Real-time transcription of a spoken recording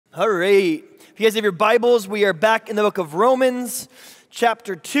All right. If you guys have your Bibles, we are back in the book of Romans,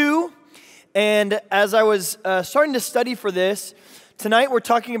 chapter 2. And as I was starting to study for this, tonight we're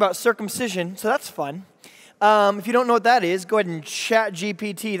talking about circumcision, so that's fun. If you don't know what that is, go ahead and chat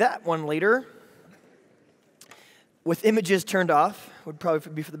GPT that one later. With images turned off, would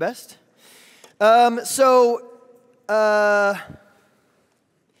probably be for the best.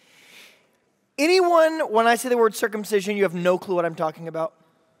 Anyone, when I say the word circumcision, you have no clue what I'm talking about?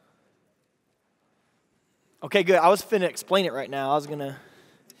 Okay, good. I was finna explain it right now.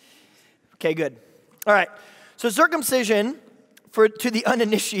 Okay, good. All right. So circumcision, to the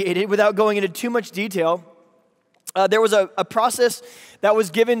uninitiated, without going into too much detail, there was a process that was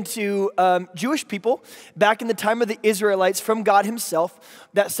given to Jewish people back in the time of the Israelites from God himself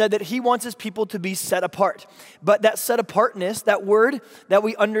that said that he wants his people to be set apart. But that set apartness, that word that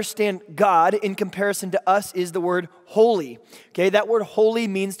we understand God in comparison to us is the word holy. Okay, that word holy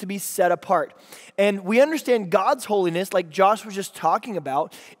means to be set apart. And we understand God's holiness, like Josh was just talking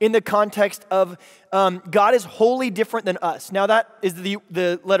about, in the context of God is wholly different than us. Now that is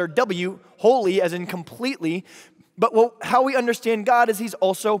the letter W, holy as in completely. But how we understand God is he's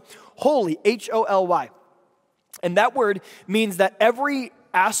also holy, H-O-L-Y. And that word means that every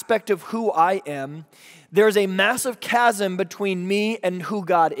aspect of who I am, there's a massive chasm between me and who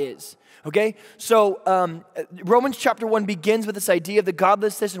God is. Okay, so Romans chapter 1 begins with this idea of the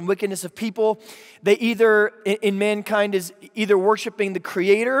godlessness and wickedness of people. They in mankind is either worshiping the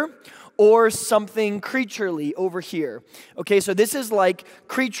Creator or something creaturely over here. Okay, so this is like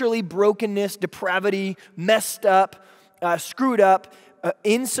creaturely brokenness, depravity, messed up, screwed up,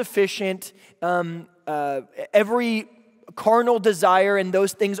 insufficient, every carnal desire and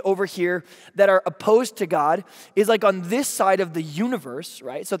those things over here that are opposed to God is like on this side of the universe,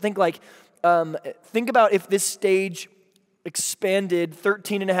 right? So think about if this stage expanded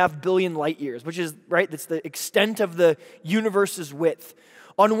 13.5 billion light years, which is, right, that's the extent of the universe's width.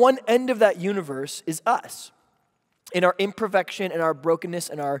 On one end of that universe is us, in our imperfection and our brokenness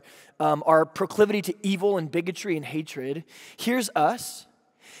and our proclivity to evil and bigotry and hatred. Here's us.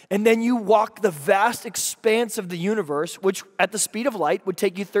 And then you walk the vast expanse of the universe, which at the speed of light would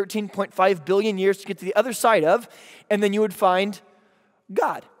take you 13.5 billion years to get to the other side of, and then you would find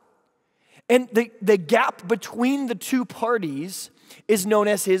God. And the gap between the two parties is known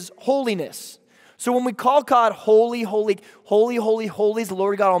as his holiness. So when we call God holy, holy, holy, holy, holy is the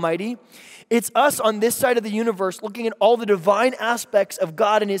Lord God Almighty, it's us on this side of the universe looking at all the divine aspects of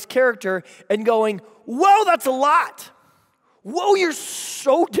God and his character and going, whoa, that's a lot. Whoa, you're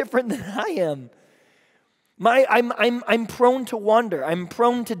so different than I am. I'm prone to wander. I'm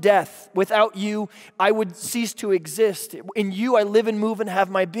prone to death. Without you, I would cease to exist. In you, I live and move and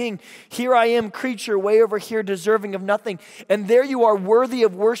have my being. Here I am, creature, way over here, deserving of nothing. And there you are, worthy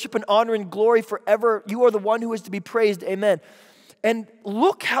of worship and honor and glory forever. You are the one who is to be praised. Amen. And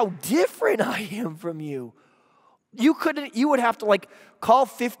look how different I am from you. You would have to call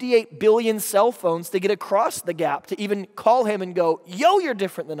 58 billion cell phones to get across the gap to even call him and go, yo, you're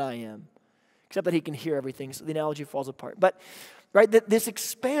different than I am. Except that he can hear everything, so the analogy falls apart. But, right, this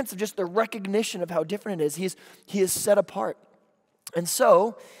expanse of just the recognition of how different it is, he is set apart. And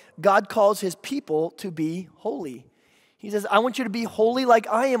so, God calls his people to be holy. He says, I want you to be holy like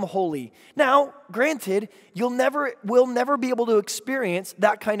I am holy. Now, granted, we'll never be able to experience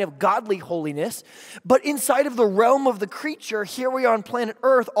that kind of godly holiness, but inside of the realm of the creature, here we are on planet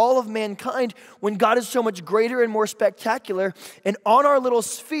Earth, all of mankind, when God is so much greater and more spectacular, and on our little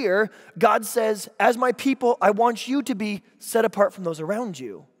sphere, God says, as my people, I want you to be set apart from those around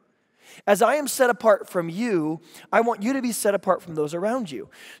you. As I am set apart from you, I want you to be set apart from those around you.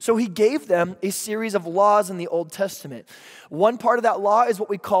 So he gave them a series of laws in the Old Testament. One part of that law is what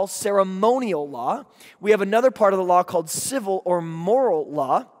we call ceremonial law. We have another part of the law called civil or moral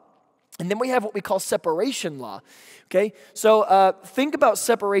law. And then we have what we call separation law. Okay, so think about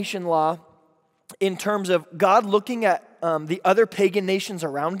separation law in terms of God looking at the other pagan nations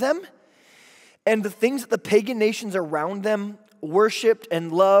around them and the things that the pagan nations around them worshipped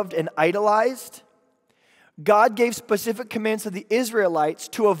and loved and idolized. God gave specific commands to the Israelites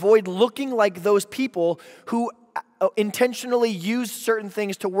to avoid looking like those people who intentionally used certain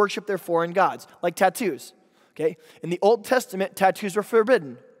things to worship their foreign gods, like tattoos. Okay? In the Old Testament, tattoos were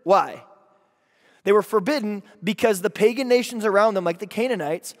forbidden. Why? They were forbidden because the pagan nations around them, like the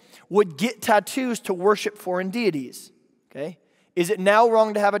Canaanites, would get tattoos to worship foreign deities. Okay? Is it now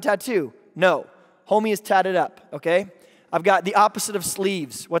wrong to have a tattoo? No. Homie is tatted up. Okay? I've got the opposite of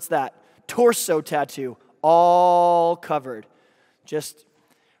sleeves. What's that? Torso tattoo. All covered. Just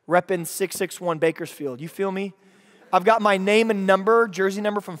repping 661 Bakersfield. You feel me? I've got my name and number, jersey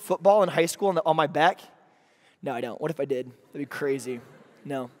number from football in high school on my back. No, I don't. What if I did? That'd be crazy.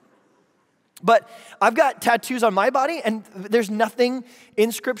 No. But I've got tattoos on my body, and there's nothing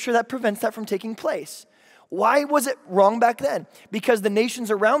in Scripture that prevents that from taking place. Why was it wrong back then? Because the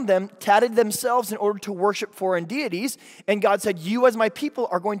nations around them tatted themselves in order to worship foreign deities, and God said, you as my people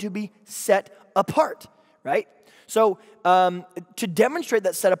are going to be set apart, right? So to demonstrate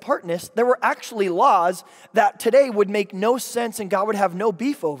that set apartness, there were actually laws that today would make no sense and God would have no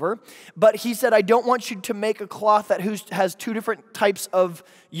beef over. But he said, I don't want you to make a cloth that has two different types of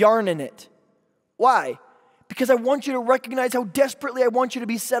yarn in it. Why? Because I want you to recognize how desperately I want you to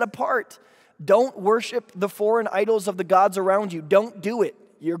be set apart. Don't worship the foreign idols of the gods around you. Don't do it.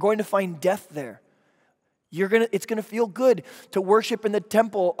 You're going to find death there. It's going to feel good to worship in the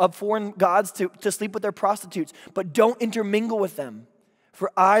temple of foreign gods, to sleep with their prostitutes, but don't intermingle with them.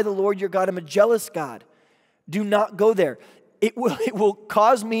 For I, the Lord your God, am a jealous God. Do not go there. It will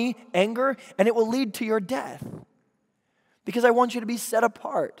cause me anger, and it will lead to your death. Because I want you to be set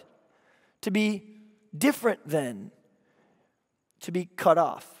apart, to be different than, to be cut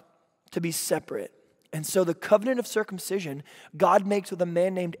off, to be separate. And so the covenant of circumcision, God makes with a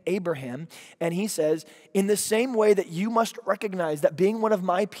man named Abraham, and he says, in the same way that you must recognize that being one of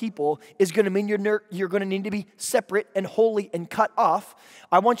my people is going to mean you're going to need to be separate and holy and cut off,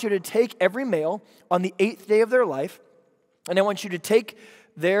 I want you to take every male on the 8th day of their life, and I want you to take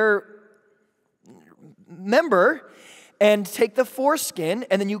their member and take the foreskin,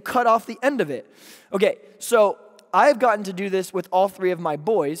 and then you cut off the end of it. Okay, so I've gotten to do this with all 3 of my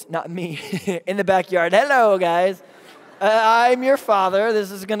boys, not me, in the backyard. Hello, guys. I'm your father.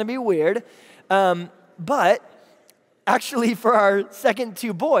 This is going to be weird. But actually, for our second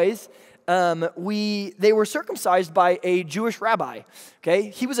 2 boys, they were circumcised by a Jewish rabbi. Okay,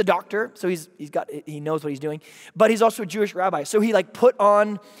 he was a doctor, so he knows what he's doing. But he's also a Jewish rabbi, so he put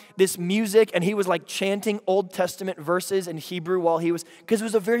on this music and he was chanting Old Testament verses in Hebrew because it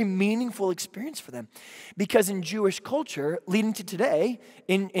was a very meaningful experience for them. Because in Jewish culture, leading to today,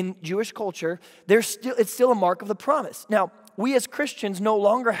 in Jewish culture, it's still a mark of the promise. Now, we as Christians no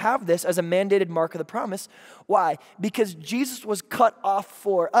longer have this as a mandated mark of the promise. Why? Because Jesus was cut off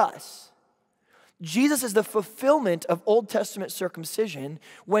for us. Jesus is the fulfillment of Old Testament circumcision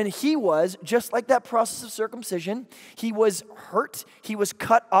when he was, just like that process of circumcision, he was hurt, he was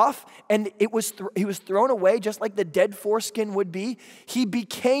cut off, and he was thrown away just like the dead foreskin would be. He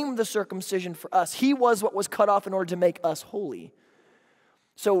became the circumcision for us. He was what was cut off in order to make us holy.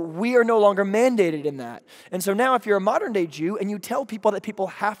 So we are no longer mandated in that. And so now if you're a modern day Jew and you tell people that people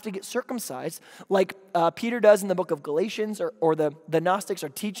have to get circumcised, like Peter does in the book of Galatians, or the Gnostics are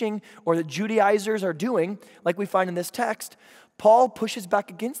teaching, or the Judaizers are doing, like we find in this text, Paul pushes back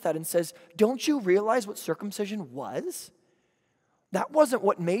against that and says, don't you realize what circumcision was? That wasn't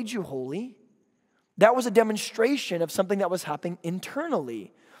what made you holy. That was a demonstration of something that was happening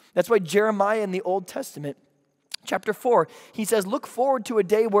internally. That's why Jeremiah in the Old Testament, Chapter 4, he says, look forward to a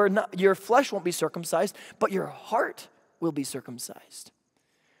day where your flesh won't be circumcised, but your heart will be circumcised.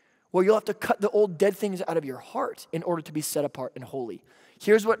 Well, you'll have to cut the old dead things out of your heart in order to be set apart and holy.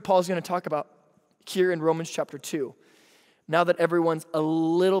 Here's what Paul's going to talk about here in Romans chapter 2. Now that everyone's a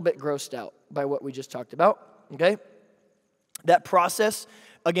little bit grossed out by what we just talked about, okay? That process,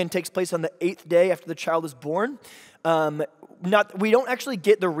 again, takes place on the 8th day after the child is born. We don't actually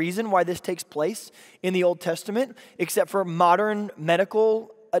get the reason why this takes place in the Old Testament, except for modern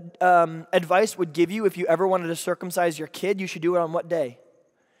medical advice would give you, if you ever wanted to circumcise your kid, you should do it on what day?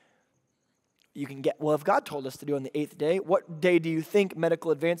 If God told us to do it on the 8th day, what day do you think medical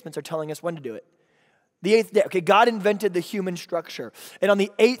advancements are telling us when to do it? The 8th day. Okay, God invented the human structure. And on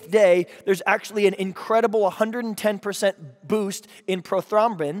the 8th day, there's actually an incredible 110% boost in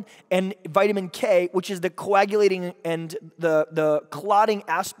prothrombin and vitamin K, which is the coagulating and the clotting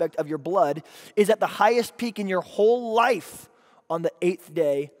aspect of your blood, is at the highest peak in your whole life on the 8th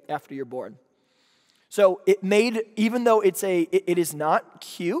day after you're born. So even though it is not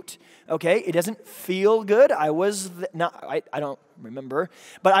cute, okay, it doesn't feel good. I don't remember,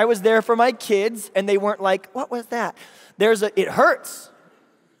 but I was there for my kids, and they weren't like, what was that? It hurts.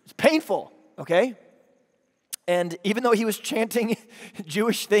 It's painful, okay? And even though he was chanting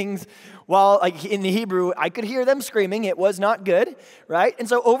Jewish things while like in the Hebrew, I could hear them screaming. It was not good, right? And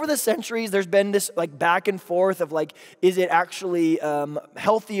so over the centuries, there's been this like back and forth of like, is it actually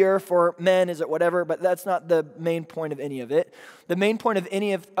healthier for men? Is it whatever? But that's not the main point of any of it. The main point of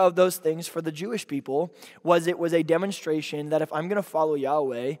any of those things for the Jewish people was it was a demonstration that if I'm going to follow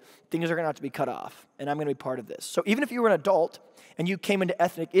Yahweh, things are going to have to be cut off, and I'm going to be part of this. So even if you were an adult and you came into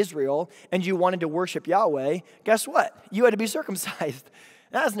ethnic Israel and you wanted to worship Yahweh, guess what? You had to be circumcised.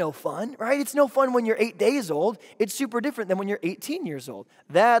 That's no fun, right? It's no fun when you're 8 days old. It's super different than when you're 18 years old.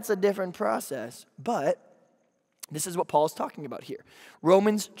 That's a different process. But this is what Paul is talking about here.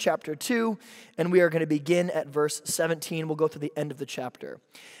 Romans chapter 2, and we are going to begin at verse 17. We'll go to the end of the chapter.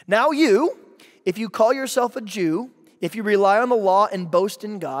 Now you, if you call yourself a Jew, if you rely on the law and boast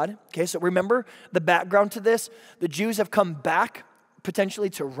in God, okay, so remember the background to this. The Jews have come back potentially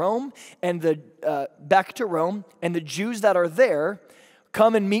to Rome, and the Jews that are there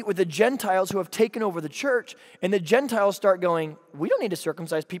come and meet with the Gentiles who have taken over the church, and the Gentiles start going, we don't need to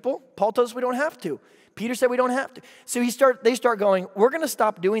circumcise people. Paul tells us we don't have to. Peter said we don't have to. So they start going, we're going to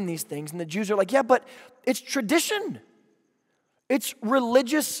stop doing these things. And the Jews are like, yeah, but it's tradition. It's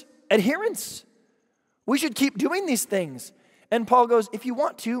religious adherence. We should keep doing these things. And Paul goes, if you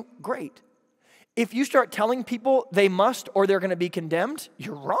want to, great. If you start telling people they must or they're going to be condemned,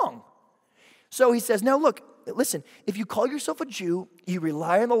 you're wrong. So he says, now look, listen, if you call yourself a Jew, you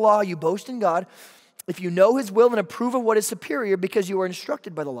rely on the law, you boast in God, if you know his will and approve of what is superior because you are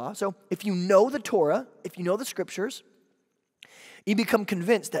instructed by the law. So if you know the Torah, if you know the scriptures, you become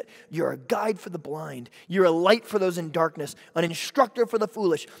convinced that you're a guide for the blind, you're a light for those in darkness, an instructor for the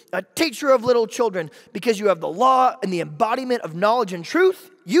foolish, a teacher of little children, because you have the law and the embodiment of knowledge and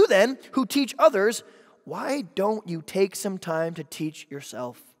truth. You then, who teach others, why don't you take some time to teach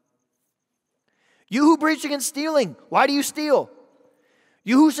yourself? You who preach against stealing, why do you steal?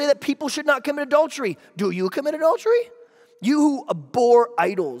 You who say that people should not commit adultery, do you commit adultery? You who abhor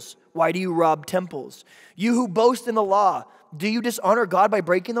idols, why do you rob temples? You who boast in the law, do you dishonor God by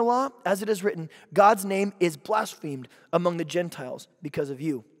breaking the law? As it is written, God's name is blasphemed among the Gentiles because of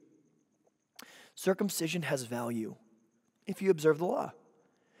you. Circumcision has value if you observe the law.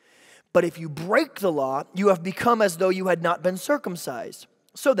 But if you break the law, you have become as though you had not been circumcised.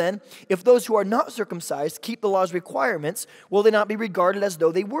 So then, if those who are not circumcised keep the law's requirements, will they not be regarded as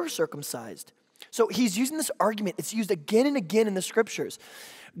though they were circumcised? So he's using this argument. It's used again and again in the scriptures.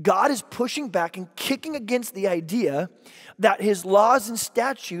 God is pushing back and kicking against the idea that his laws and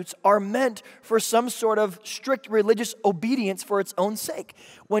statutes are meant for some sort of strict religious obedience for its own sake.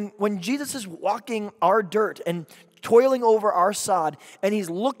 When Jesus is walking our dirt and toiling over our sod, and he's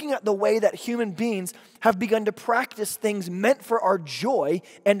looking at the way that human beings have begun to practice things meant for our joy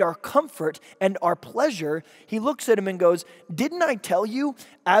and our comfort and our pleasure, he looks at him and goes, didn't I tell you,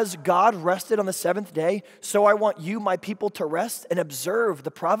 as God rested on the seventh day, so I want you, my people, to rest and observe the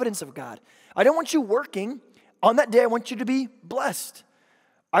providence of God. I don't want you working. On that day, I want you to be blessed.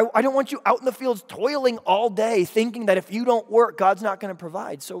 I don't want you out in the fields toiling all day, thinking that if you don't work, God's not going to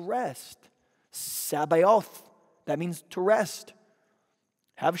provide. So rest. Sabaoth. That means to rest.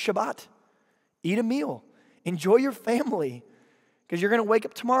 Have Shabbat. Eat a meal. Enjoy your family. Because you're going to wake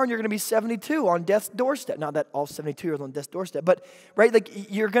up tomorrow and you're going to be 72 on death's doorstep. Not that all 72-year-olds on death's doorstep, but right,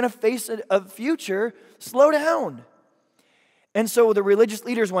 like you're going to face a future. Slow down. And so the religious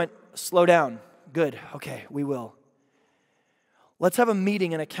leaders went, slow down. Good. Okay, we will. Let's have a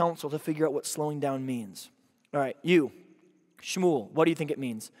meeting and a council to figure out what slowing down means. All right, you, Shmuel, what do you think it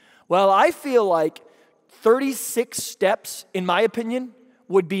means? Well, I feel like 36 steps, in my opinion,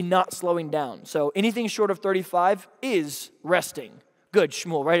 would be not slowing down. So anything short of 35 is resting. Good,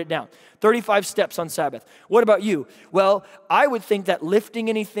 Shmuel, write it down. 35 steps on Sabbath. What about you? Well, I would think that lifting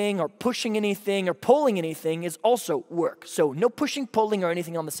anything or pushing anything or pulling anything is also work. So no pushing, pulling, or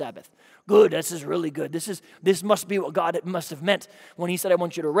anything on the Sabbath. Good, this is really good. This must be what God must have meant when he said, I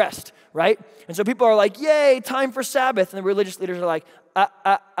want you to rest, right? And so people are like, yay, time for Sabbath. And the religious leaders are like,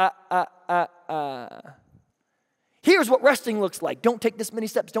 Here's what resting looks like. Don't take this many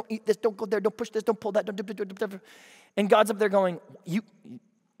steps. Don't eat this. Don't go there. Don't push this. Don't pull that. Don't. And God's up there going,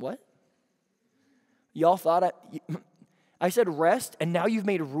 what? Y'all thought I said rest, and now you've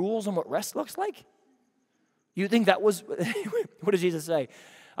made rules on what rest looks like? You think that was, what does Jesus say?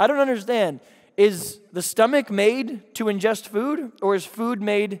 I don't understand. Is the stomach made to ingest food, or is food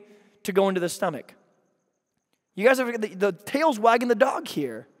made to go into the stomach? You guys are, the tail's wagging the dog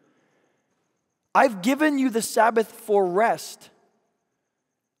here. I've given you the Sabbath for rest.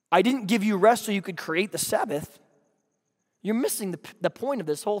 I didn't give you rest so you could create the Sabbath. You're missing the point of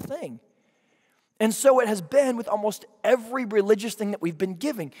this whole thing. And so it has been with almost every religious thing that we've been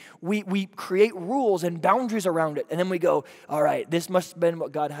giving. We create rules and boundaries around it, and then we go, all right, this must have been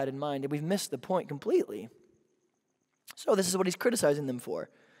what God had in mind, and we've missed the point completely. So this is what he's criticizing them for.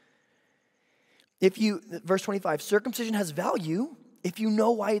 Verse 25, circumcision has value if you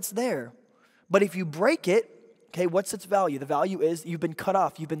know why it's there. But if you break it, okay, what's its value? The value is you've been cut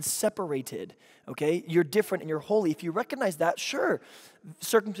off, you've been separated, okay? You're different and you're holy. If you recognize that, sure,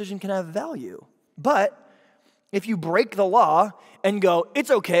 circumcision can have value. But if you break the law and go, it's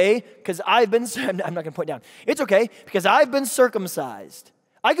okay because I'm not going to point down. It's okay because I've been circumcised.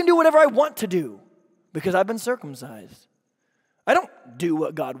 I can do whatever I want to do because I've been circumcised. I don't do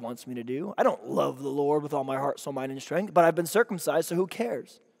what God wants me to do. I don't love the Lord with all my heart, soul, mind, and strength, but I've been circumcised, so who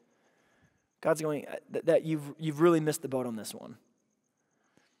cares? God's going, that you've really missed the boat on this one,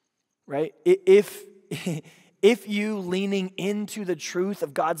 right? If you leaning into the truth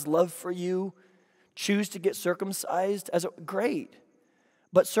of God's love for you, choose to get circumcised, great.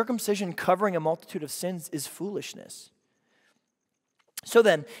 But circumcision covering a multitude of sins is foolishness. So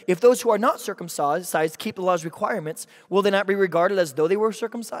then, if those who are not circumcised keep the law's requirements, will they not be regarded as though they were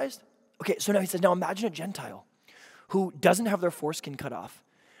circumcised? Okay, so now he says, now imagine a Gentile who doesn't have their foreskin cut off,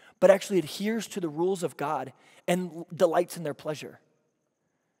 but actually adheres to the rules of God and delights in their pleasure.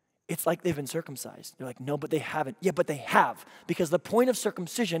 It's like they've been circumcised. They're like, no, but they haven't. Yeah, but they have. Because the point of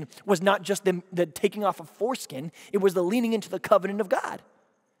circumcision was not just the taking off of foreskin. It was the leaning into the covenant of God.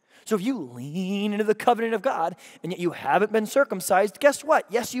 So if you lean into the covenant of God and yet you haven't been circumcised, guess what?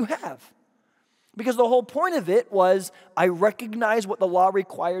 Yes, you have. Because the whole point of it was, I recognize what the law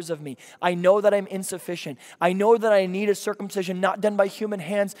requires of me. I know that I'm insufficient. I know that I need a circumcision not done by human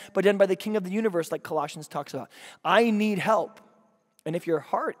hands, but done by the King of the universe, like Colossians talks about. I need help. And if your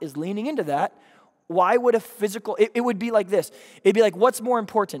heart is leaning into that, why would a physical, it would be like this. It'd be like, what's more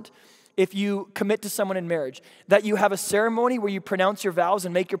important if you commit to someone in marriage? That you have a ceremony where you pronounce your vows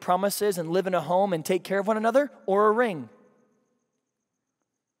and make your promises and live in a home and take care of one another, or a ring?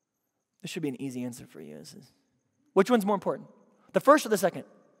 This should be an easy answer for you. Which one's more important? The first or the second?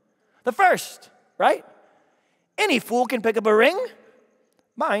 The first, right? Any fool can pick up a ring.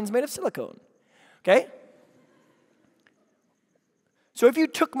 Mine's made of silicone, okay? So if you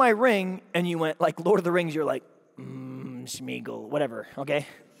took my ring and you went like Lord of the Rings, you're like, Smeagol, whatever, okay?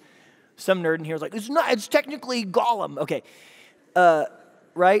 Some nerd in here is like, it's technically Gollum, okay.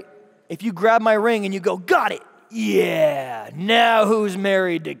 Right? If you grab my ring and you go, got it, yeah, now who's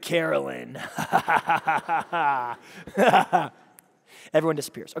married to Carolyn? Everyone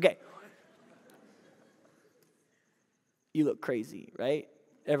disappears, okay. You look crazy, right?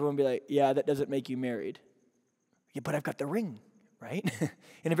 Everyone be like, yeah, that doesn't make you married. Yeah, but I've got the ring. Right?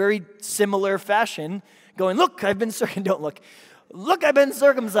 In a very similar fashion, going, look, I've been circumcised. Don't look. Look, I've been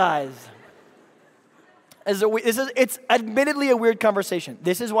circumcised. It's admittedly a weird conversation.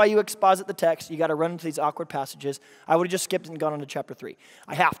 This is why you exposit the text. You got to run into these awkward passages. I would have just skipped and gone on to chapter 3.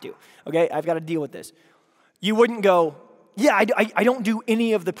 I have to. Okay? I've got to deal with this. You wouldn't go, yeah, I don't do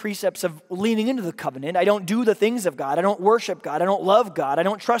any of the precepts of leaning into the covenant. I don't do the things of God. I don't worship God. I don't love God. I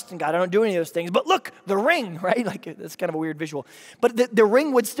don't trust in God. I don't do any of those things. But look, the ring, right? Like, that's kind of a weird visual. But the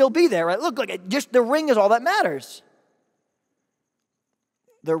ring would still be there, right? Look, just the ring is all that matters.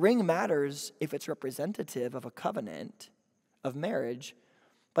 The ring matters if it's representative of a covenant of marriage.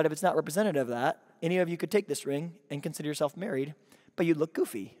 But if it's not representative of that, any of you could take this ring and consider yourself married, but you'd look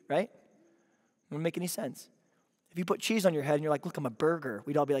goofy, right? It wouldn't make any sense. If you put cheese on your head and you're like, look, I'm a burger,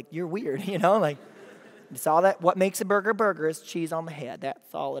 we'd all be like, you're weird, you know? Like, it's all that, what makes a burger is cheese on the head.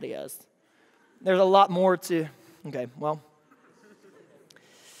 That's all it is. There's a lot more to, okay, well,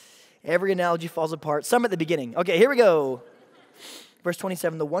 every analogy falls apart. Some at the beginning. Okay, here we go. Verse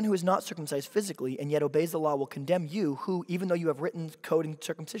 27, the one who is not circumcised physically and yet obeys the law will condemn you, who, even though you have written code in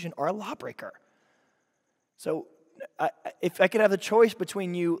circumcision, are a lawbreaker. So, if I could have the choice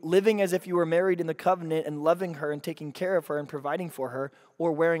between you living as if you were married in the covenant and loving her and taking care of her and providing for her,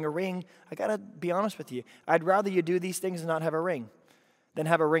 or wearing a ring, I got to be honest with you. I'd rather you do these things and not have a ring than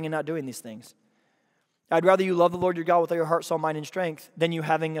have a ring and not doing these things. I'd rather you love the Lord your God with all your heart, soul, mind, and strength than you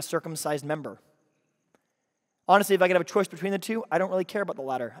having a circumcised member. Honestly, if I could have a choice between the two, I don't really care about the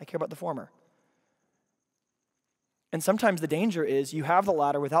latter. I care about the former. And sometimes the danger is you have the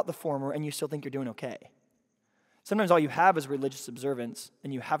latter without the former and you still think you're doing okay. Sometimes all you have is religious observance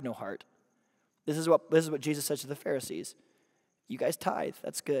and you have no heart. This is what Jesus says to the Pharisees. You guys tithe.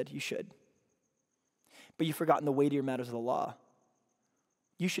 That's good. You should. But you've forgotten the weightier matters of the law.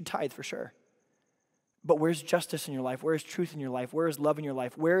 You should tithe for sure. But where's justice in your life? Where is truth in your life? Where is love in your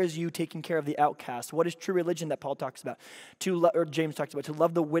life? Where is you taking care of the outcast? What is true religion that Paul talks about? Or James talks about, to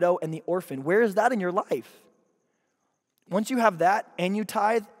love the widow and the orphan. Where is that in your life? Once you have that and you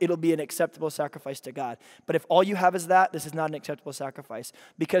tithe, it'll be an acceptable sacrifice to God. But if all you have is that, this is not an acceptable sacrifice.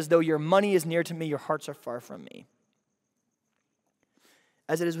 Because though your money is near to me, your hearts are far from me.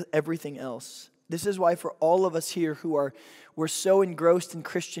 As it is with everything else. This is why for all of us here we're so engrossed in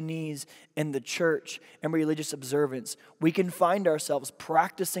Christianese and the church and religious observance, we can find ourselves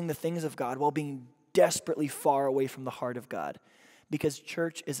practicing the things of God while being desperately far away from the heart of God. Because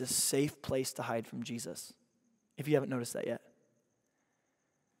church is a safe place to hide from Jesus, if you haven't noticed that yet.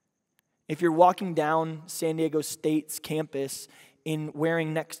 If you're walking down San Diego State's campus in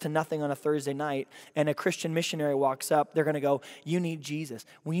wearing next to nothing on a Thursday night, and a Christian missionary walks up, they're going to go, you need Jesus.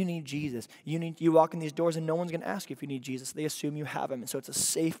 Well, you need Jesus. You walk in these doors and no one's going to ask you if you need Jesus. They assume you have him. And so it's a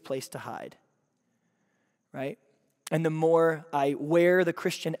safe place to hide, right? And the more I wear the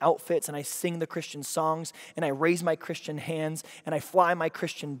Christian outfits and I sing the Christian songs and I raise my Christian hands and I fly my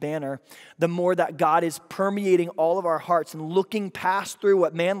Christian banner, the more that God is permeating all of our hearts and looking past through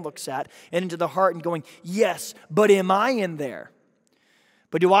what man looks at and into the heart and going, yes, but am I in there?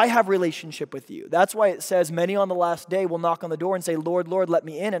 But do I have relationship with you? That's why it says many on the last day will knock on the door and say, Lord, Lord, let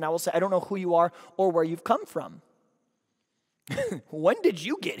me in. And I will say, I don't know who you are or where you've come from. When did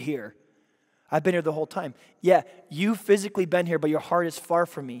you get here? I've been here the whole time. Yeah, you've physically been here, but your heart is far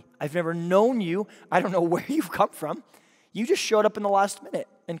from me. I've never known you. I don't know where you've come from. You just showed up in the last minute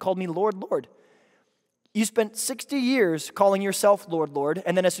and called me Lord, Lord. You spent 60 years calling yourself Lord, Lord,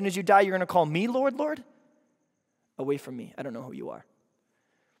 and then as soon as you die, you're going to call me Lord, Lord? Away from me. I don't know who you are.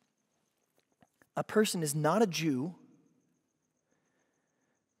 A person is not a Jew.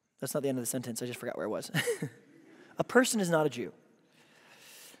 That's not the end of the sentence. I just forgot where it was. A person is not a Jew.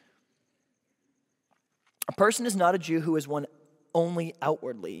 A person is not a Jew who is one only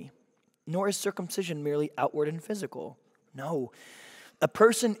outwardly, nor is circumcision merely outward and physical. No. A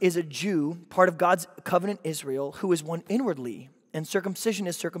person is a Jew, part of God's covenant Israel, who is one inwardly. And circumcision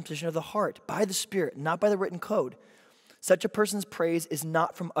is circumcision of the heart, by the Spirit, not by the written code. Such a person's praise is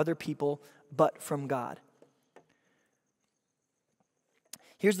not from other people, but from God.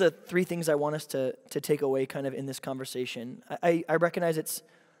 Here's the three things I want us to take away kind of in this conversation. I recognize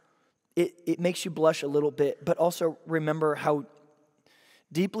it makes you blush a little bit, but also remember how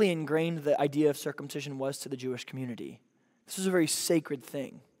deeply ingrained the idea of circumcision was to the Jewish community. This is a very sacred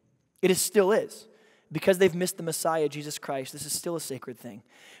thing. It still is. Because they've missed the Messiah, Jesus Christ, this is still a sacred thing.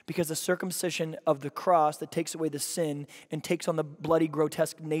 Because the circumcision of the cross that takes away the sin and takes on the bloody,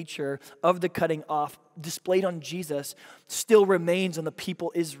 grotesque nature of the cutting off displayed on Jesus still remains on the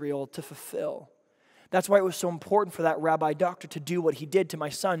people Israel to fulfill. That's why it was so important for that rabbi doctor to do what he did to my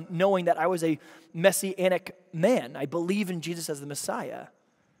son, knowing that I was a messianic man. I believe in Jesus as the Messiah.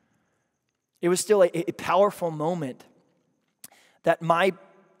 It was still a powerful moment that my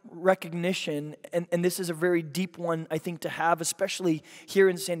recognition, and this is a very deep one, I think, to have, especially here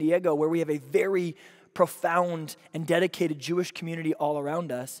in San Diego, where we have a very profound and dedicated Jewish community all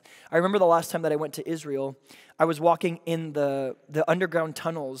around us. I remember the last time that I went to Israel, I was walking in the underground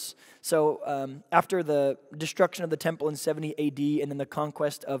tunnels. So after the destruction of the temple in 70 AD and then the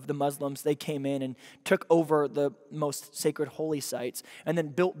conquest of the Muslims, they came in and took over the most sacred holy sites and then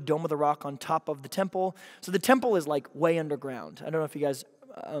built Dome of the Rock on top of the temple. So the temple is like way underground. I don't know if you guys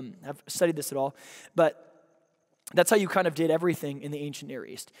have studied this at all, but that's how you kind of did everything in the ancient Near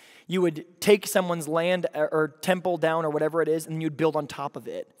East. You would take someone's land or temple down or whatever it is, and you'd build on top of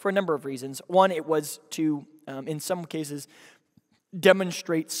it for a number of reasons. One, it was to, in some cases,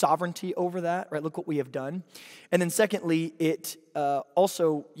 demonstrate sovereignty over that, right? Look what we have done. And then secondly, it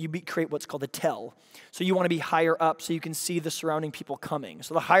also, create what's called a tell. So you want to be higher up so you can see the surrounding people coming.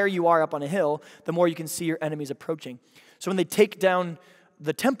 So the higher you are up on a hill, the more you can see your enemies approaching. So when they take down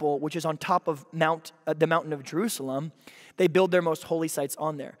the temple, which is on top of the mountain of Jerusalem, they build their most holy sites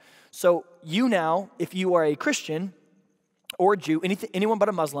on there. So you now, if you are a Christian or a Jew, anyone but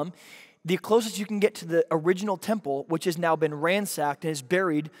a Muslim, the closest you can get to the original temple, which has now been ransacked and is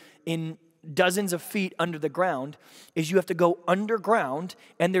buried in dozens of feet under the ground, is you have to go underground,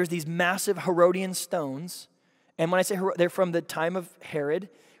 and there's these massive Herodian stones. And when I say they're from the time of Herod,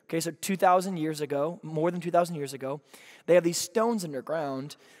 okay, so 2,000 years ago, more than 2,000 years ago, they have these stones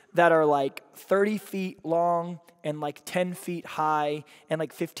underground that are like 30 feet long and like 10 feet high and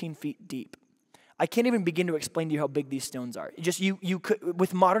like 15 feet deep. I can't even begin to explain to you how big these stones are. Just you could,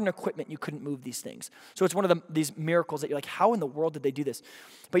 with modern equipment, you couldn't move these things. So it's one of these miracles that you're like, how in the world did they do this?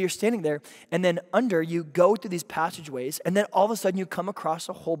 But you're standing there, and then you go through these passageways, and then all of a sudden you come across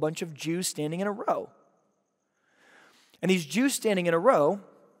a whole bunch of Jews standing in a row. And these Jews standing in a row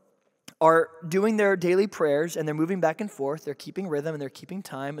are doing their daily prayers, and they're moving back and forth. They're keeping rhythm, and they're keeping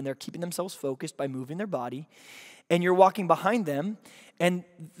time, and they're keeping themselves focused by moving their body. And you're walking behind them, and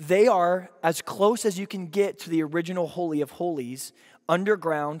they are as close as you can get to the original Holy of Holies,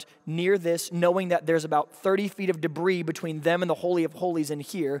 underground, near this, knowing that there's about 30 feet of debris between them and the Holy of Holies in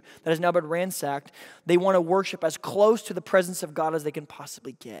here that has now been ransacked. They want to worship as close to the presence of God as they can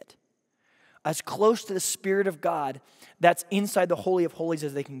possibly get. As close to the Spirit of God that's inside the Holy of Holies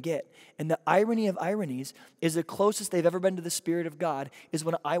as they can get. And the irony of ironies is the closest they've ever been to the Spirit of God is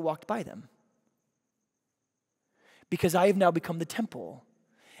when I walked by them. Because I have now become the temple.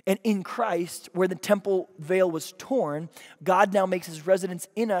 And in Christ, where the temple veil was torn, God now makes his residence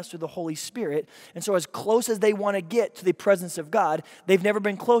in us through the Holy Spirit. And so as close as they want to get to the presence of God, they've never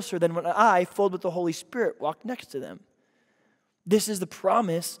been closer than when I, filled with the Holy Spirit, walked next to them. This is the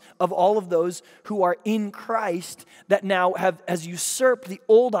promise of all of those who are in Christ that now has usurped the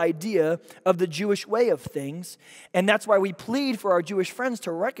old idea of the Jewish way of things. And that's why we plead for our Jewish friends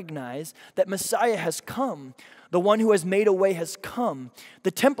to recognize that Messiah has come. The one who has made a way has come.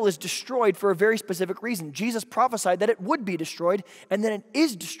 The temple is destroyed for a very specific reason. Jesus prophesied that it would be destroyed, and then it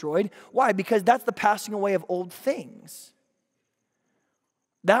is destroyed. Why? Because that's the passing away of old things.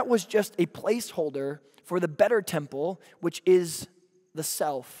 That was just a placeholder for the better temple, which is the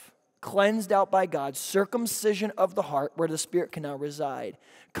self, cleansed out by God, circumcision of the heart, where the Spirit can now reside,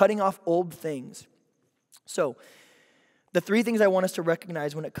 cutting off old things. So, the three things I want us to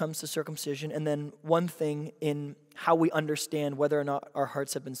recognize when it comes to circumcision, and then one thing in how we understand whether or not our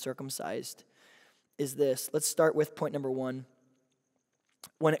hearts have been circumcised, is this. Let's start with point number one.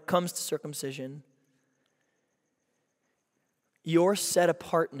 When it comes to circumcision, your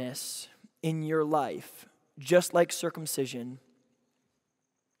set-apartness in your life, just like circumcision,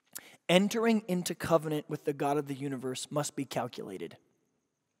 entering into covenant with the God of the universe must be calculated.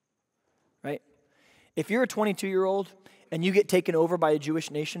 Right? If you're a 22-year-old and you get taken over by a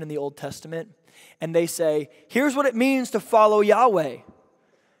Jewish nation in the Old Testament, and they say, here's what it means to follow Yahweh.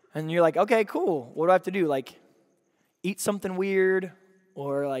 And you're like, okay, cool. What do I have to do? Like, eat something weird?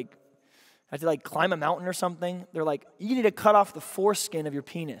 Or like, I have to like climb a mountain or something? They're like, you need to cut off the foreskin of your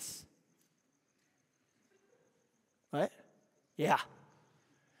penis. What? Yeah.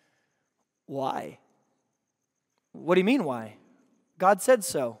 Why? What do you mean why? God said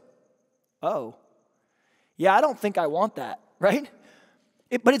so. Oh. Yeah, I don't think I want that, right?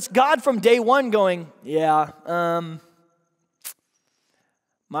 But it's God from day one going, yeah,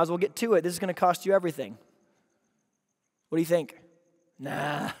 might as well get to it. This is going to cost you everything. What do you think?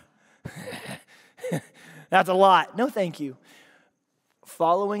 Nah. That's a lot. No, thank you.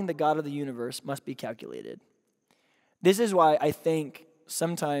 Following the God of the universe must be calculated. This is why I think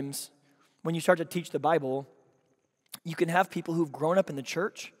sometimes when you start to teach the Bible, you can have people who've grown up in the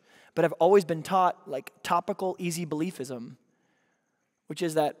church, but have always been taught like topical, easy beliefism, which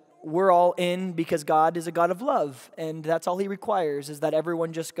is that we're all in because God is a God of love, and that's all he requires is that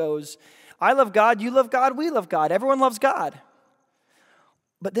everyone just goes, I love God, you love God, we love God, everyone loves God.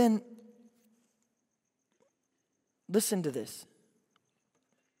 But then, listen to this.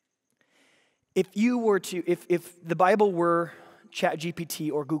 If you were to, if the Bible were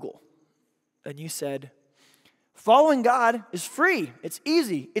ChatGPT or Google, and you said, following God is free, it's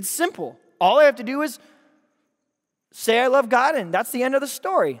easy, it's simple. All I have to do is say I love God, and that's the end of the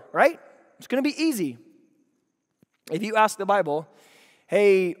story, right? It's going to be easy. If you ask the Bible,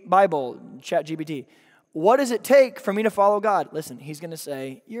 hey, Bible, ChatGPT, what does it take for me to follow God? Listen, he's going to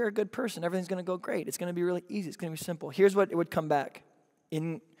say, you're a good person, everything's going to go great, it's going to be really easy, it's going to be simple. Here's what it would come back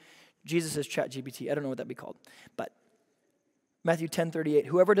in Jesus' ChatGPT. I don't know what that'd be called, but Matthew 10:38,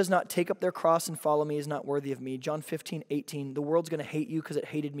 whoever does not take up their cross and follow me is not worthy of me. John 15:18, the world's going to hate you because it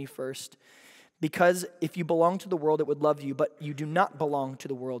hated me first. Because if you belong to the world, it would love you, but you do not belong to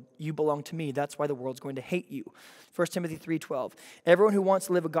the world. You belong to me. That's why the world's going to hate you. 1 Timothy 3:12, everyone who wants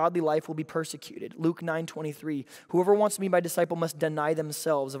to live a godly life will be persecuted. Luke 9:23, whoever wants to be my disciple must deny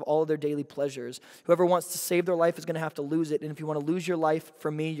themselves of all of their daily pleasures. Whoever wants to save their life is going to have to lose it, and if you want to lose your life for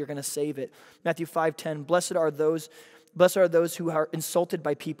me, you're going to save it. Matthew 5:10, Blessed are those who are insulted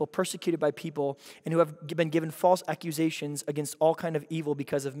by people, persecuted by people, and who have been given false accusations against all kind of evil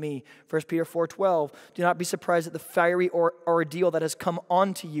because of me. 1 Peter 4:12, do not be surprised at the fiery ordeal that has come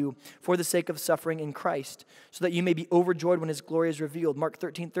onto you for the sake of suffering in Christ, so that you may be overjoyed when his glory is revealed. Mark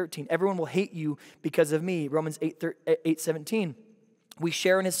 13:13, everyone will hate you because of me. Romans 8:17. We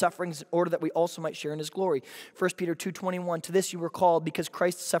share in his sufferings in order that we also might share in his glory. 1 Peter 2:21, to this you were called because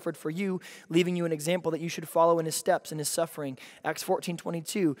Christ suffered for you, leaving you an example that you should follow in his steps in his suffering. Acts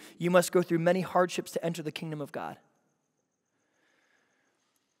 14:22, you must go through many hardships to enter the kingdom of God.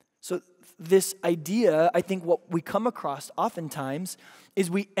 So this idea, I think what we come across oftentimes is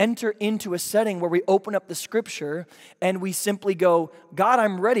we enter into a setting where we open up the scripture and we simply go, God,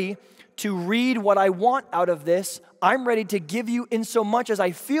 I'm ready to read what I want out of this. I'm ready to give you in so much as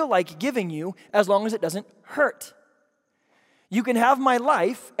I feel like giving you, as long as it doesn't hurt. You can have my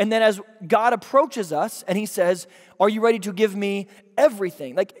life, and then as God approaches us and he says, are you ready to give me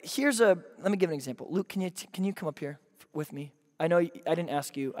everything? Like, let me give an example. Luke, can you come up here with me? I know I didn't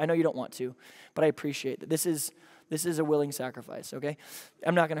ask you. I know you don't want to, but I appreciate that. This is a willing sacrifice, okay?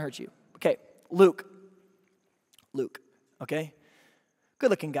 I'm not going to hurt you. Okay, Luke, okay?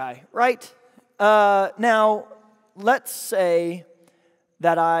 Good-looking guy, right? Now, let's say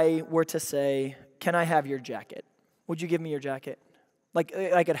that I were to say, can I have your jacket? Would you give me your jacket? Like,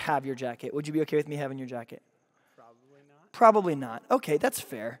 I could have your jacket. Would you be okay with me having your jacket? Probably not. Probably not. Okay, that's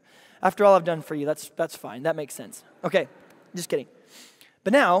fair. After all I've done for you, that's fine. That makes sense. Okay, just kidding.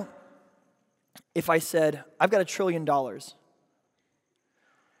 But now, if I said, I've got $1 trillion,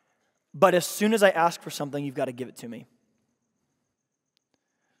 but as soon as I ask for something, you've got to give it to me.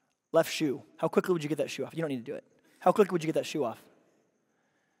 Left shoe. How quickly would you get that shoe off? You don't need to do it. How quickly would you get that shoe off?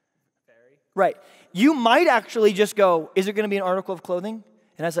 Right. You might actually just go, is it going to be an article of clothing?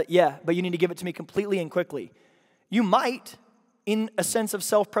 And I said, yeah, but you need to give it to me completely and quickly. You might, in a sense of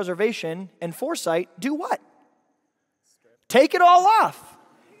self-preservation and foresight, do what? Take it all off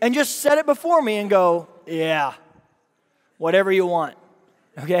and just set it before me and go, yeah, whatever you want,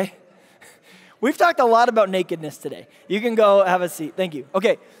 okay? We've talked a lot about nakedness today. You can go have a seat. Thank you.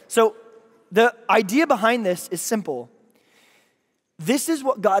 Okay, so the idea behind this is simple. This is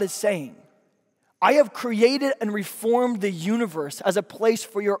what God is saying. I have created and reformed the universe as a place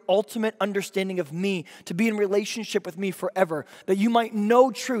for your ultimate understanding of me, to be in relationship with me forever, that you might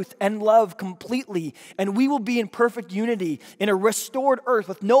know truth and love completely, and we will be in perfect unity in a restored earth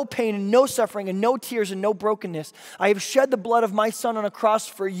with no pain and no suffering and no tears and no brokenness. I have shed the blood of my son on a cross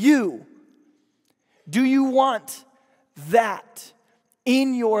for you. Do you want that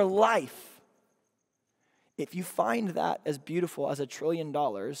in your life? If you find that as beautiful as $1 trillion,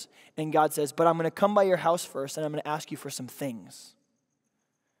 and God says, but I'm going to come by your house first, and I'm going to ask you for some things.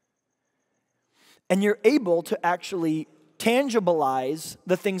 And you're able to actually tangibilize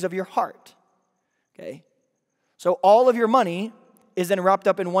the things of your heart. Okay? So all of your money is then wrapped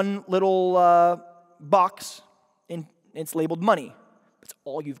up in one little box, and it's labeled money. It's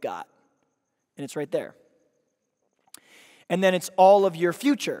all you've got. And it's right there. And then it's all of your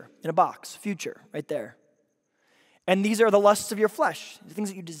future in a box, future, right there. And these are the lusts of your flesh, the things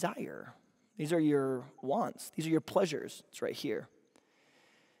that you desire. These are your wants. These are your pleasures. It's right here.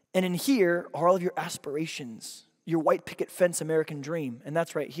 And in here are all of your aspirations, your white picket fence American dream, and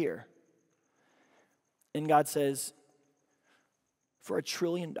that's right here. And God says, for $1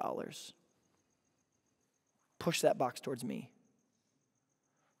 trillion, push that box towards me.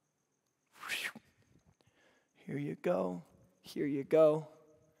 Here you go. Here you go.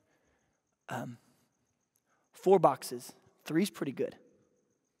 4 boxes. 3's pretty good.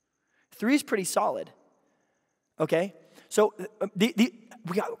 3's pretty solid. Okay? So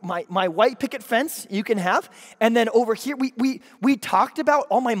we got my white picket fence you can have. And then over here, we talked about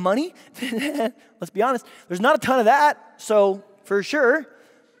all my money. Let's be honest. There's not a ton of that. So for sure.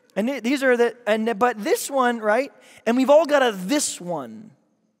 And these are but this one, right? And we've all got a this one.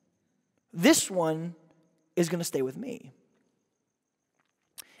 This one is going to stay with me.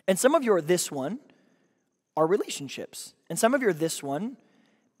 And some of your this one are relationships. And some of your this one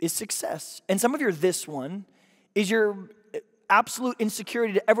is success. And some of your this one is your absolute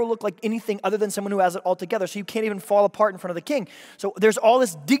insecurity to ever look like anything other than someone who has it all together. So you can't even fall apart in front of the king. So there's all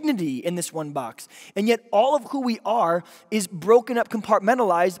this dignity in this one box. And yet all of who we are is broken up,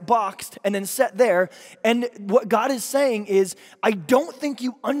 compartmentalized, boxed, and then set there. And what God is saying is, I don't think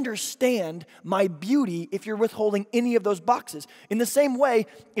you understand my beauty if you're withholding any of those boxes. In the same way,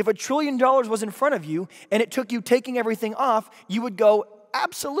 if $1 trillion was in front of you and it took you taking everything off, you would go,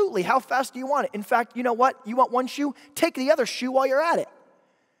 absolutely. How fast do you want it? In fact, you know what? You want one shoe? Take the other shoe while you're at it.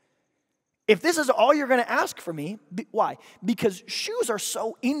 If this is all you're going to ask for me, why? Because shoes are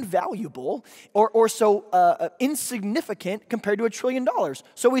so invaluable or so insignificant compared to $1 trillion.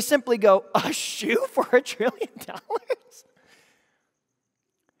 So we simply go, a shoe for $1 trillion?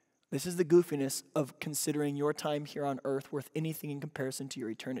 This is the goofiness of considering your time here on earth worth anything in comparison to your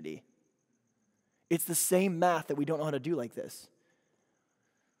eternity. It's the same math that we don't know how to do like this.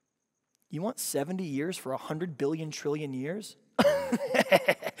 You want 70 years for 100 billion trillion years?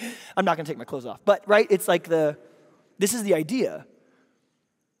 I'm not going to take my clothes off. But, right, it's like this is the idea.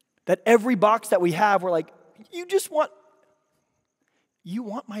 That every box that we have, we're like, you just want, You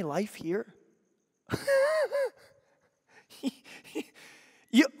want my life here?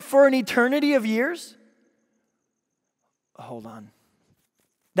 For an eternity of years? Hold on.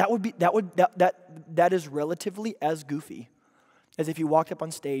 That is relatively as goofy as if you walked up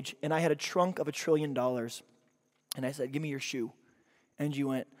on stage and I had a trunk of $1 trillion and I said, give me your shoe. And you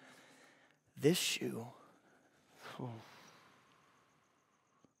went, this shoe.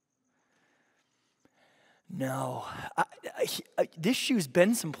 No, this shoe's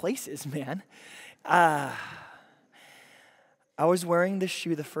been some places, man. I was wearing this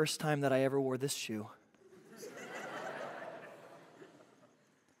shoe the first time that I ever wore this shoe.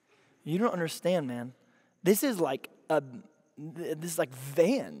 You don't understand, man. This is like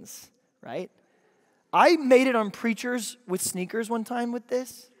Vans, right? I made it on Preachers with sneakers one time with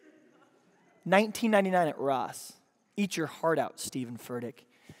this. $19.99 at Ross. Eat your heart out, Stephen Furtick.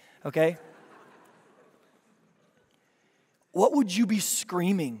 Okay? What would you be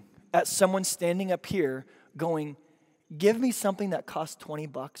screaming at someone standing up here going, give me something that costs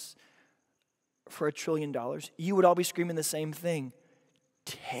 $20 for $1 trillion? You would all be screaming the same thing.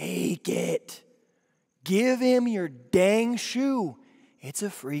 Take it. Give him your dang shoe. It's a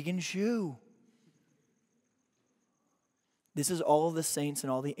freaking shoe. This is all of the saints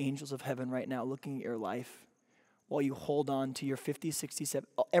and all the angels of heaven right now looking at your life while you hold on to your 50, 60, 70,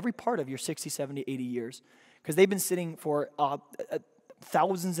 every part of your 60, 70, 80 years. Because they've been sitting for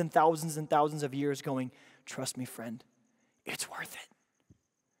thousands and thousands and thousands of years going, trust me, friend, it's worth it.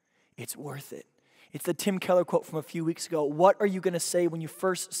 It's worth it. It's the Tim Keller quote from a few weeks ago. What are you going to say when you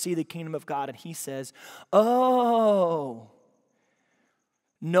first see the kingdom of God? And he says, oh,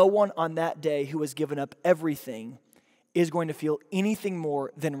 no one on that day who has given up everything is going to feel anything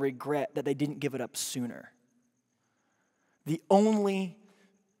more than regret that they didn't give it up sooner. The only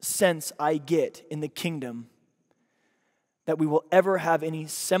sense I get in the kingdom that we will ever have any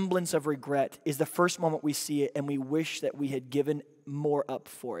semblance of regret is the first moment we see it and we wish that we had given more up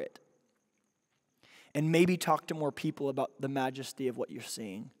for it. And maybe talk to more people about the majesty of what you're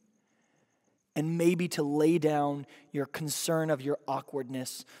seeing. And maybe to lay down your concern of your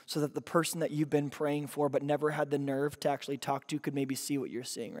awkwardness so that the person that you've been praying for but never had the nerve to actually talk to could maybe see what you're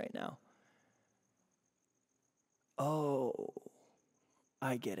seeing right now. Oh,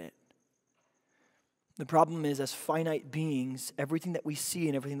 I get it. The problem is, as finite beings, everything that we see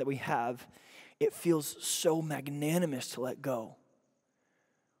and everything that we have, it feels so magnanimous to let go.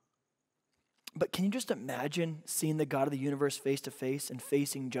 But can you just imagine seeing the God of the universe face to face and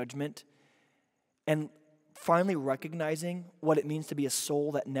facing judgment and finally recognizing what it means to be a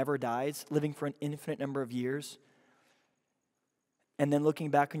soul that never dies, living for an infinite number of years, and then looking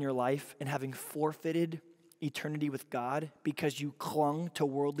back on your life and having forfeited eternity with God because you clung to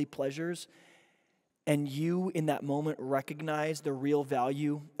worldly pleasures, and you in that moment recognize the real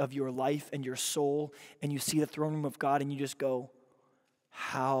value of your life and your soul, and you see the throne room of God and you just go,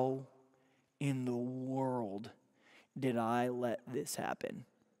 how in the world did I let this happen?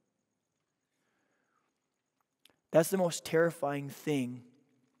 That's the most terrifying thing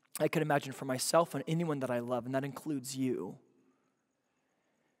I could imagine for myself and anyone that I love, and that includes you,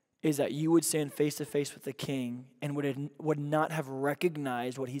 is that you would stand face to face with the King and would not have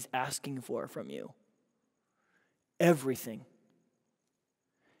recognized what he's asking for from you. Everything.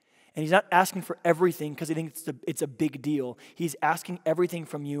 And he's not asking for everything because he thinks it's a big deal. He's asking everything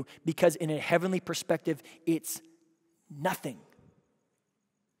from you because in a heavenly perspective, it's nothing.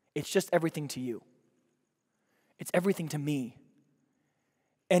 It's just everything to you. It's everything to me.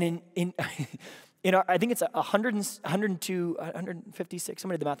 And in our, I think it's 102, 156,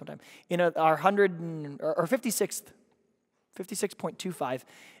 somebody did the math one time. In our 56.25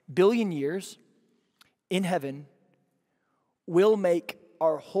 billion years in heaven will make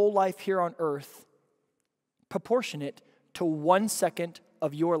our whole life here on earth proportionate to 1 second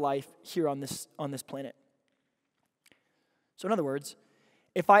of your life here on this planet. So in other words,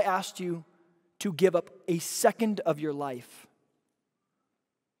 if I asked you to give up a second of your life,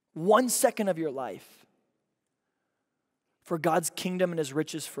 1 second of your life for God's kingdom and his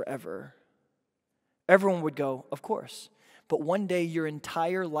riches forever, everyone would go, of course. But one day your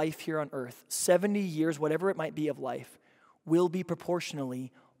entire life here on earth, 70 years, whatever it might be of life, will be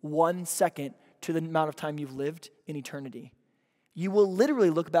proportionally 1 second to the amount of time you've lived in eternity. You will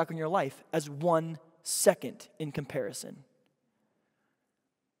literally look back on your life as 1 second in comparison.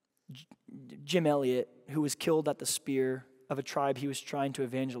 Jim Elliot, who was killed at the spear of a tribe he was trying to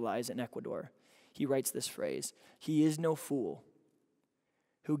evangelize in Ecuador, he writes this phrase: "He is no fool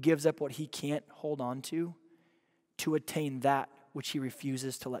who gives up what he can't hold on to attain that which he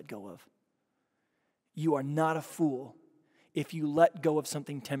refuses to let go of." You are not a fool if you let go of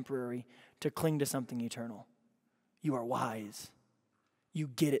something temporary to cling to something eternal. You are wise. You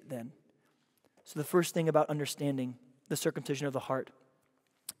get it then. So the first thing about understanding the circumcision of the heart,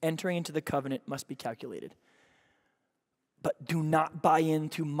 entering into the covenant must be calculated. But do not buy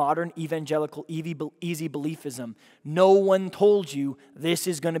into modern evangelical easy beliefism. No one told you this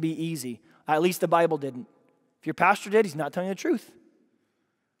is going to be easy. At least the Bible didn't. If your pastor did, he's not telling you the truth.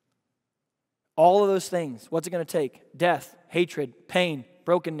 All of those things, what's it going to take? Death, hatred, pain,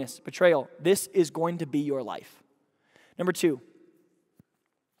 brokenness, betrayal. This is going to be your life. Number 2,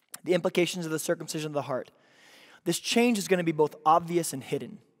 the implications of the circumcision of the heart. This change is going to be both obvious and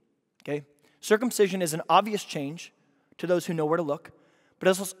hidden. Okay? Circumcision is an obvious change to those who know where to look, but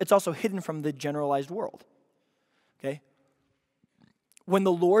it's also hidden from the generalized world. Okay? When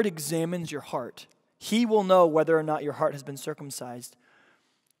the Lord examines your heart, he will know whether or not your heart has been circumcised.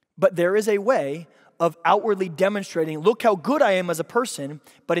 But there is a way of outwardly demonstrating, look how good I am as a person,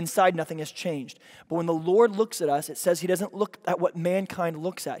 but inside nothing has changed. But when the Lord looks at us, it says he doesn't look at what mankind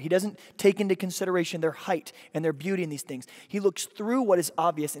looks at. He doesn't take into consideration their height and their beauty in these things. He looks through what is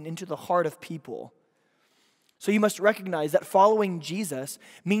obvious and into the heart of people. So you must recognize that following Jesus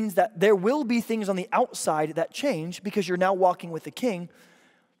means that there will be things on the outside that change because you're now walking with the King,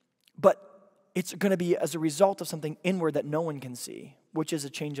 but it's going to be as a result of something inward that no one can see, which is a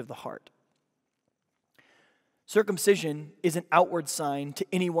change of the heart. Circumcision is an outward sign to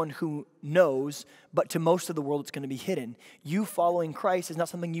anyone who knows, but to most of the world it's going to be hidden. You following Christ is not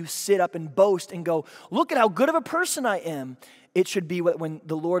something you sit up and boast and go, look at how good of a person I am. It should be when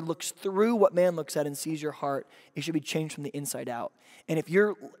the Lord looks through what man looks at and sees your heart, it should be changed from the inside out. And if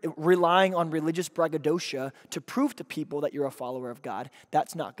you're relying on religious braggadocio to prove to people that you're a follower of God,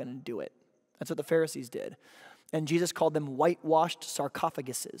 that's not going to do it. That's what the Pharisees did. And Jesus called them whitewashed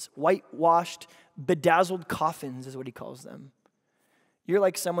sarcophaguses. Whitewashed, bedazzled coffins is what he calls them. You're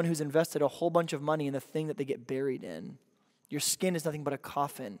like someone who's invested a whole bunch of money in the thing that they get buried in. Your skin is nothing but a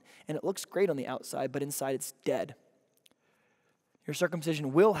coffin. And it looks great on the outside, but inside it's dead. Your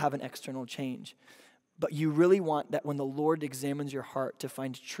circumcision will have an external change. But you really want that when the Lord examines your heart to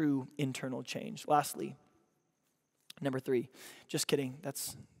find true internal change. Lastly, number 3. Just kidding.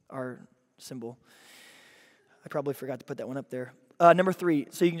 That's our symbol. I probably forgot to put that one up there. Number 3,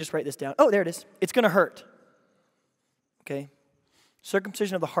 so you can just write this down. Oh, there it is. It's going to hurt. Okay?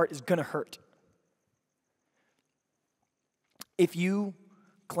 Circumcision of the heart is going to hurt. If you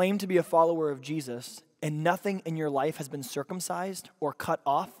claim to be a follower of Jesus and nothing in your life has been circumcised or cut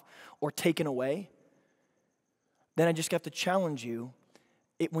off or taken away, then I just have to challenge you.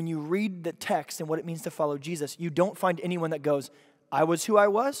 When you read the text and what it means to follow Jesus, you don't find anyone that goes, I was who I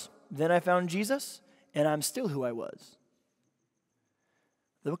was, then I found Jesus, and I'm still who I was.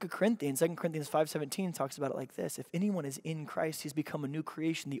 The book of Corinthians, 2 Corinthians 5:17 talks about it like this. If anyone is in Christ, he's become a new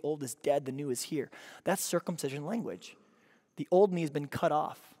creation. The old is dead, the new is here. That's circumcision language. The old me has been cut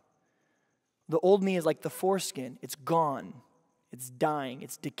off. The old me is like the foreskin. It's gone. It's dying.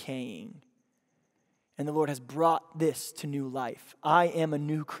 It's decaying. And the Lord has brought this to new life. I am a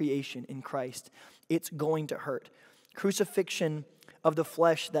new creation in Christ. It's going to hurt. Crucifixion of the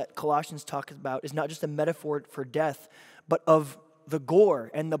flesh that Colossians talks about is not just a metaphor for death, but of the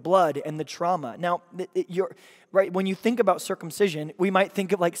gore and the blood and the trauma. Now, right, when you think about circumcision, we might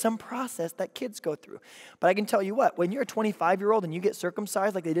think of like some process that kids go through. But I can tell you what, when you're a 25-year-old and you get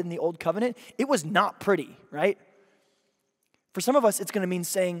circumcised like they did in the old covenant, it was not pretty, right? For some of us, it's going to mean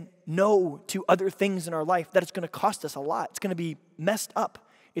saying no to other things in our life that it's going to cost us a lot. It's going to be messed up.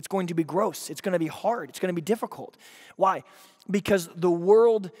 It's going to be gross. It's going to be hard. It's going to be difficult. Why? Because the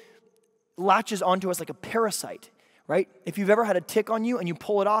world latches onto us like a parasite, right? If you've ever had a tick on you and you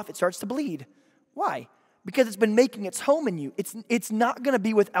pull it off, it starts to bleed. Why? Because it's been making its home in you. It's not going to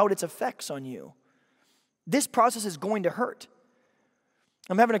be without its effects on you. This process is going to hurt.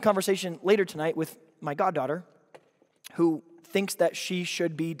 I'm having a conversation later tonight with my goddaughter who thinks that she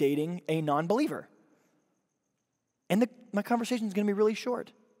should be dating a non-believer. And my conversation is going to be really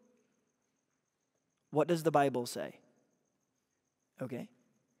short. What does the Bible say? Okay.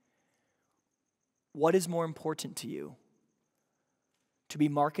 What is more important to you? To be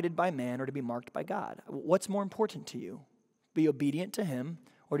marketed by man or to be marked by God? What's more important to you? Be obedient to him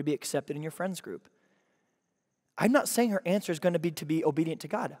or to be accepted in your friends group? I'm not saying her answer is going to be obedient to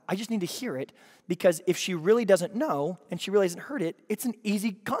God. I just need to hear it because if she really doesn't know and she really hasn't heard it, it's an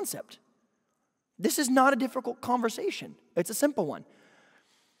easy concept. This is not a difficult conversation. It's a simple one.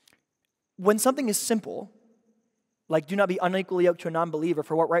 When something is simple, like do not be unequally yoked to a non-believer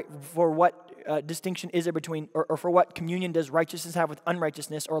for what distinction is there between, or for what communion does righteousness have with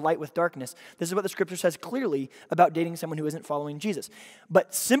unrighteousness or light with darkness? This is what the scripture says clearly about dating someone who isn't following Jesus.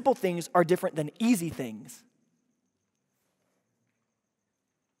 But simple things are different than easy things.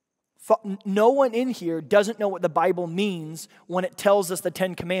 No one in here doesn't know what the Bible means when it tells us the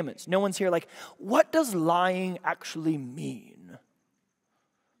 10 Commandments. No one's here like, what does lying actually mean?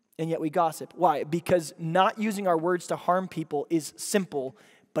 And yet we gossip. Why? Because not using our words to harm people is simple,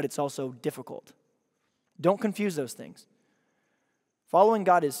 but it's also difficult. Don't confuse those things. Following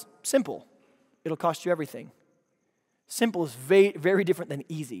God is simple. It'll cost you everything. Simple is very, very different than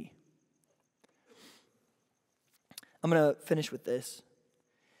easy. I'm going to finish with this.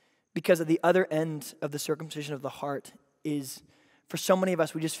 Because at the other end of the circumcision of the heart is, for so many of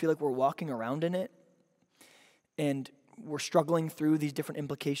us, we just feel like we're walking around in it and we're struggling through these different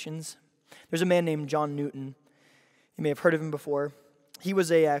implications. There's a man named John Newton. You may have heard of him before. He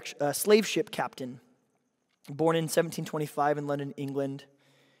was a slave ship captain, born in 1725 in London, England.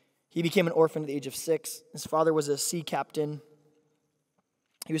 He became an orphan at the age of 6. His father was a sea captain.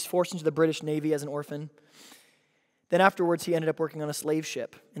 He was forced into the British Navy as an orphan. Then afterwards, he ended up working on a slave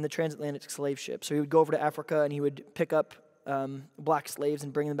ship, in the transatlantic slave ship. So he would go over to Africa and he would pick up black slaves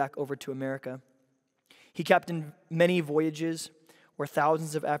and bring them back over to America. He captained many voyages where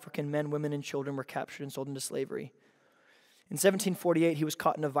thousands of African men, women, and children were captured and sold into slavery. In 1748, he was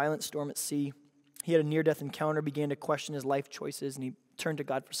caught in a violent storm at sea. He had a near-death encounter, began to question his life choices, and he turned to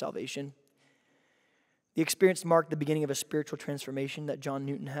God for salvation. The experience marked the beginning of a spiritual transformation that John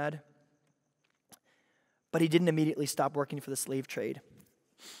Newton had. But he didn't immediately stop working for the slave trade.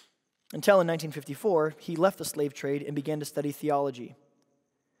 Until in 1954, he left the slave trade and began to study theology.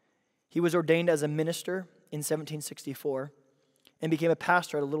 He was ordained as a minister in 1764 and became a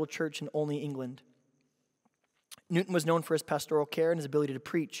pastor at a little church in Olney, England. Newton was known for his pastoral care and his ability to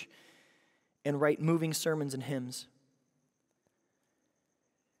preach and write moving sermons and hymns.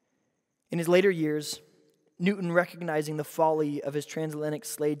 In his later years, Newton, recognizing the folly of his transatlantic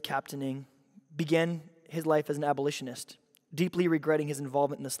slave captaining, began his life as an abolitionist, deeply regretting his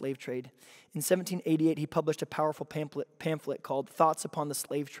involvement in the slave trade. In 1788, he published a powerful pamphlet called Thoughts Upon the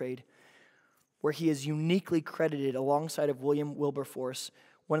Slave Trade, where he is uniquely credited alongside of William Wilberforce,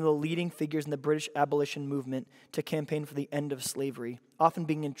 one of the leading figures in the British abolition movement, to campaign for the end of slavery, often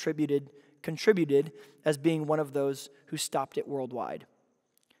being contributed as being one of those who stopped it worldwide.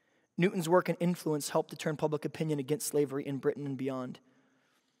 Newton's work and influence helped to turn public opinion against slavery in Britain and beyond.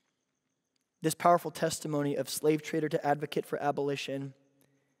 This powerful testimony of slave trader to advocate for abolition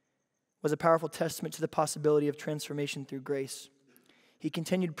was a powerful testament to the possibility of transformation through grace. He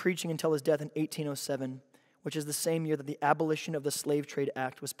continued preaching until his death in 1807, which is the same year that the Abolition of the Slave Trade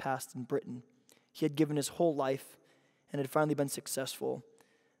Act was passed in Britain. He had given his whole life and had finally been successful,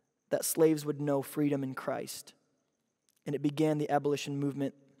 that slaves would know freedom in Christ. And it began the abolition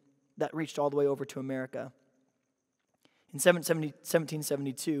movement that reached all the way over to America. In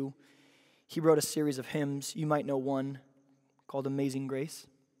 1772, he wrote a series of hymns. You might know one called Amazing Grace.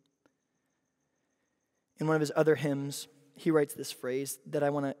 In one of his other hymns, he writes this phrase that I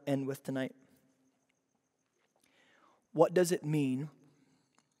want to end with tonight. What does it mean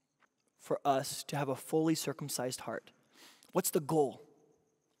for us to have a fully circumcised heart? What's the goal?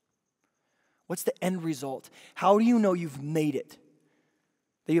 What's the end result? How do you know you've made it?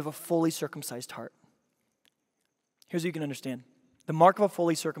 That you have a fully circumcised heart. Here's what you can understand. The mark of a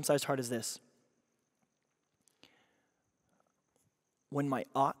fully circumcised heart is this. When my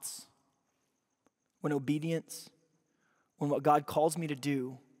oughts, when obedience, when what God calls me to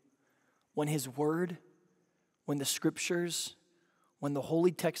do, when His Word, when the Scriptures, when the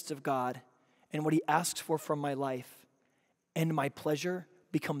holy texts of God, and what He asks for from my life and my pleasure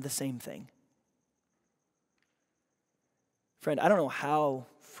become the same thing. Friend, I don't know how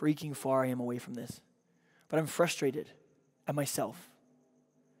freaking far I am away from this, but I'm frustrated at myself.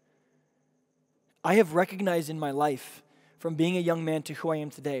 I have recognized in my life, from being a young man to who I am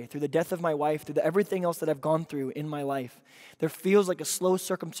today, through the death of my wife, through everything else that I've gone through in my life, there feels like a slow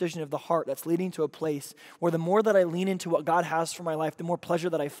circumcision of the heart that's leading to a place where the more that I lean into what God has for my life, the more pleasure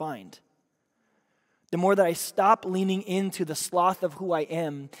that I find. The more that I stop leaning into the sloth of who I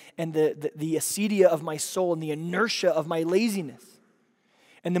am and the acedia of my soul and the inertia of my laziness.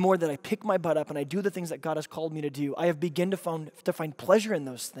 And the more that I pick my butt up and I do the things that God has called me to do, I have begun to find pleasure in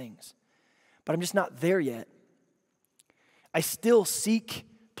those things. But I'm just not there yet. I still seek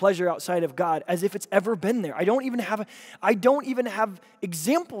pleasure outside of God as if it's ever been there. I don't even have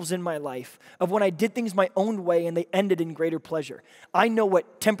examples in my life of when I did things my own way and they ended in greater pleasure. I know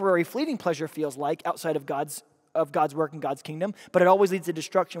what temporary fleeting pleasure feels like outside of God's God's work in God's kingdom, but it always leads to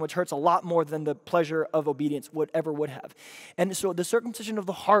destruction, which hurts a lot more than the pleasure of obedience would have. And so the circumcision of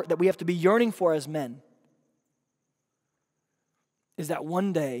the heart that we have to be yearning for as men is that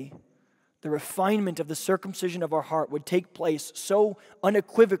one day the refinement of the circumcision of our heart would take place so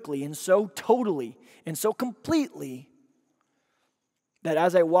unequivocally and so totally and so completely that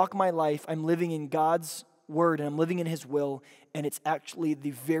as I walk my life, I'm living in God's word and I'm living in his will, and it's actually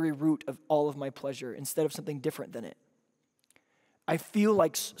the very root of all of my pleasure instead of something different than it. I feel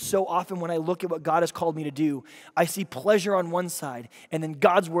like so often when I look at what God has called me to do, I see pleasure on one side and then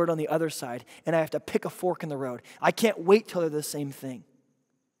God's word on the other side, and I have to pick a fork in the road. I can't wait till they're the same thing.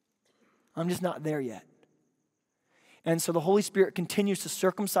 I'm just not there yet. And so the Holy Spirit continues to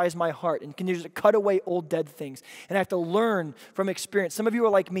circumcise my heart and continues to cut away old dead things. And I have to learn from experience. Some of you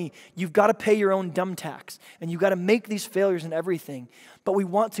are like me. You've got to pay your own dumb tax. And you've got to make these failures in everything. But we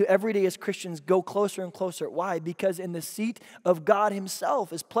want to, every day as Christians, go closer and closer. Why? Because in the seat of God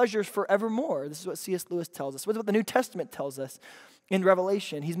himself is pleasures forevermore. This is what C.S. Lewis tells us. This is what the New Testament tells us. In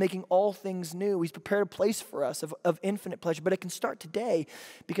Revelation, he's making all things new. He's prepared a place for us of infinite pleasure. But it can start today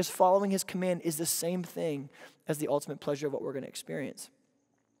because following his command is the same thing as the ultimate pleasure of what we're going to experience.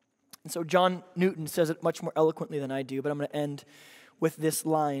 And so John Newton says it much more eloquently than I do, but I'm going to end with this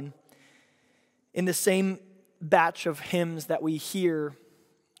line. In the same batch of hymns that we hear,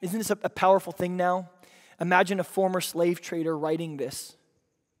 isn't this a powerful thing now? Imagine a former slave trader writing this.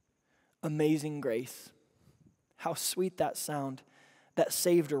 Amazing grace. How sweet that sound. That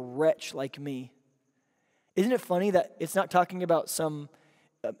saved a wretch like me. Isn't it funny that it's not talking about some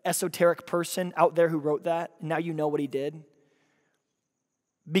esoteric person out there who wrote that, and now you know what he did?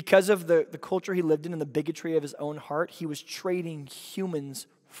 Because of the culture he lived in and the bigotry of his own heart, he was trading humans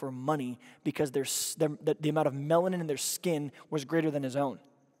for money because the amount of melanin in their skin was greater than his own.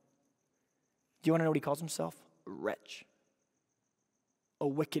 Do you want to know what he calls himself? A wretch. A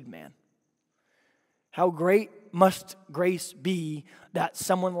wicked man. How great must grace be that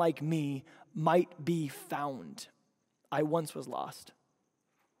someone like me might be found? I once was lost,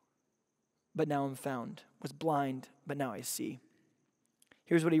 but now I'm found. Was blind, but now I see.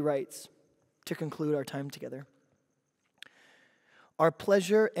 Here's what he writes to conclude our time together. Our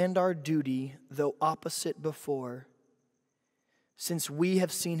pleasure and our duty, though opposite before, since we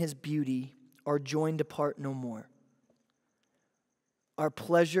have seen his beauty, are joined apart no more. Our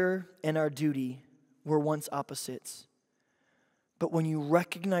pleasure and our duty were once opposites. But when you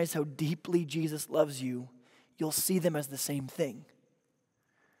recognize how deeply Jesus loves you, you'll see them as the same thing.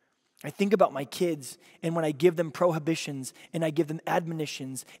 I think about my kids, and when I give them prohibitions, and I give them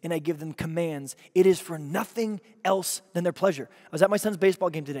admonitions, and I give them commands, it is for nothing else than their pleasure. I was at my son's baseball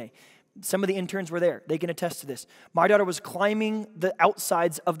game today. Some of the interns were there. They can attest to this. My daughter was climbing the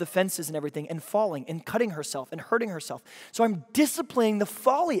outsides of the fences and everything and falling and cutting herself and hurting herself. So I'm disciplining the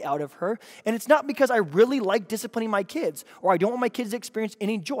folly out of her, and it's not because I really like disciplining my kids or I don't want my kids to experience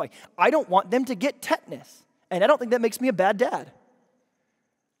any joy. I don't want them to get tetanus, and I don't think that makes me a bad dad.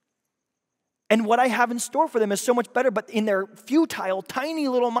 And what I have in store for them is so much better, but in their futile, tiny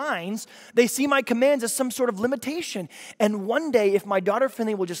little minds, they see my commands as some sort of limitation. And one day, if my daughter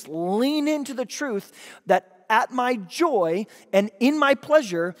Finley will just lean into the truth that at my joy and in my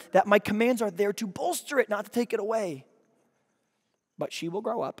pleasure, that my commands are there to bolster it, not to take it away. But she will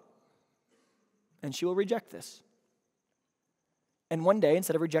grow up, and she will reject this. And one day,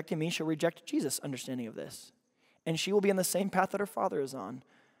 instead of rejecting me, she'll reject Jesus' understanding of this. And she will be on the same path that her father is on,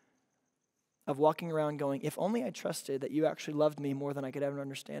 of walking around going, if only I trusted that you actually loved me more than I could ever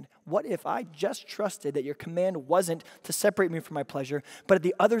understand. What if I just trusted that your command wasn't to separate me from my pleasure, but at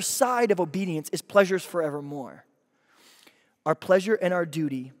the other side of obedience is pleasures forevermore? Our pleasure and our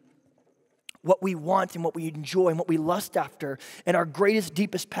duty, what we want and what we enjoy and what we lust after, and our greatest,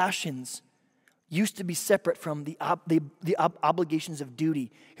 deepest passions used to be separate from the obligations of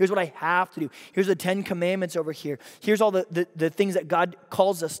duty. Here's what I have to do. Here's the 10 commandments over here. Here's all the things that God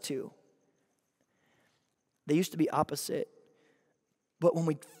calls us to. They used to be opposite. But when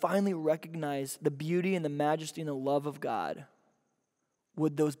we finally recognize the beauty and the majesty and the love of God,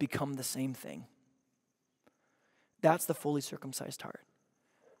 would those become the same thing? That's the fully circumcised heart.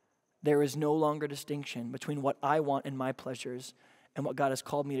 There is no longer distinction between what I want and my pleasures and what God has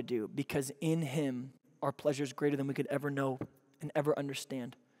called me to do, because in him our pleasure is greater than we could ever know and ever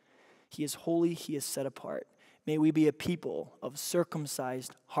understand. He is holy, he is set apart. May we be a people of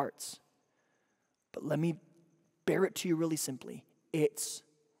circumcised hearts. But let me bear it to you really simply. It's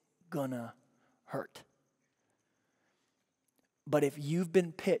gonna hurt. But if you've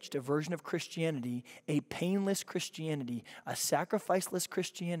been pitched a version of Christianity, a painless Christianity, a sacrificeless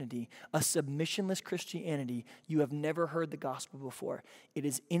Christianity, a submissionless Christianity, you have never heard the gospel before. It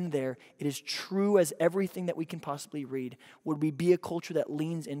is in there. It is true as everything that we can possibly read. Would we be a culture that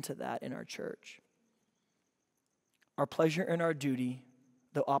leans into that in our church? Our pleasure and our duty,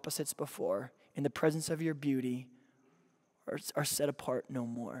 though opposites before, in the presence of your beauty, are set apart no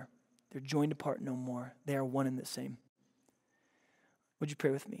more. They're joined apart no more. They are one and the same. Would you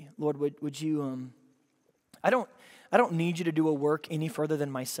pray with me? Lord, would you, I don't need you to do a work any further than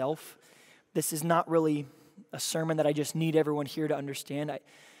myself. This is not really a sermon that I just need everyone here to understand.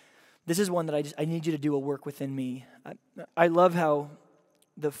 This is one that I need you to do a work within me. I love how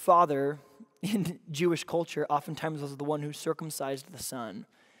the father in Jewish culture oftentimes was the one who circumcised the son.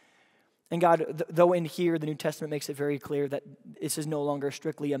 And God, though in here the New Testament makes it very clear that this is no longer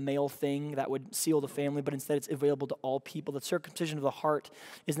strictly a male thing that would seal the family, but instead it's available to all people. The circumcision of the heart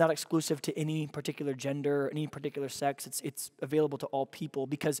is not exclusive to any particular gender, any particular sex. It's available to all people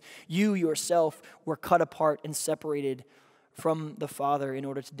because you yourself were cut apart and separated from the Father in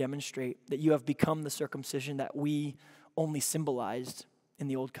order to demonstrate that you have become the circumcision that we only symbolized in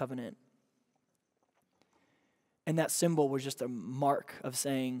the Old Covenant. And that symbol was just a mark of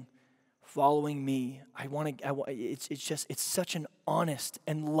saying, following me, it's such an honest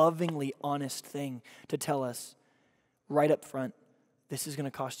and lovingly honest thing to tell us right up front, this is going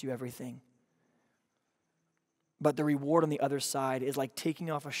to cost you everything. But the reward on the other side is like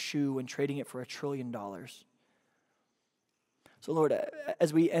taking off a shoe and trading it for $1 trillion. So Lord,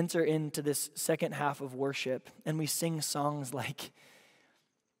 as we enter into this second half of worship and we sing songs like,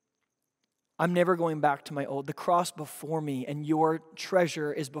 I'm never going back to my old. The cross before me and your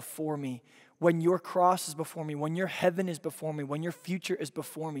treasure is before me. When your cross is before me, when your heaven is before me, when your future is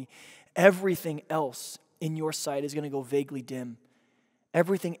before me, everything else in your sight is going to go vaguely dim.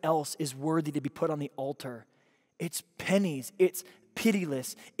 Everything else is worthy to be put on the altar. It's pennies. It's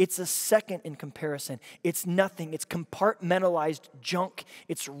pitiless. It's a second in comparison. It's nothing. It's compartmentalized junk.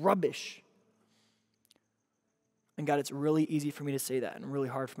 It's rubbish. And God, it's really easy for me to say that and really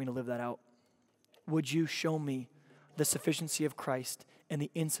hard for me to live that out. Would you show me the sufficiency of Christ and the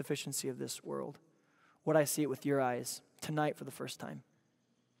insufficiency of this world? Would I see it with your eyes tonight for the first time?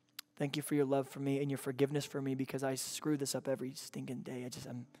 Thank you for your love for me and your forgiveness for me because I screw this up every stinking day.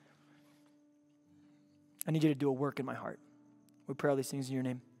 I need you to do a work in my heart. We pray all these things in your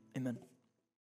name. Amen.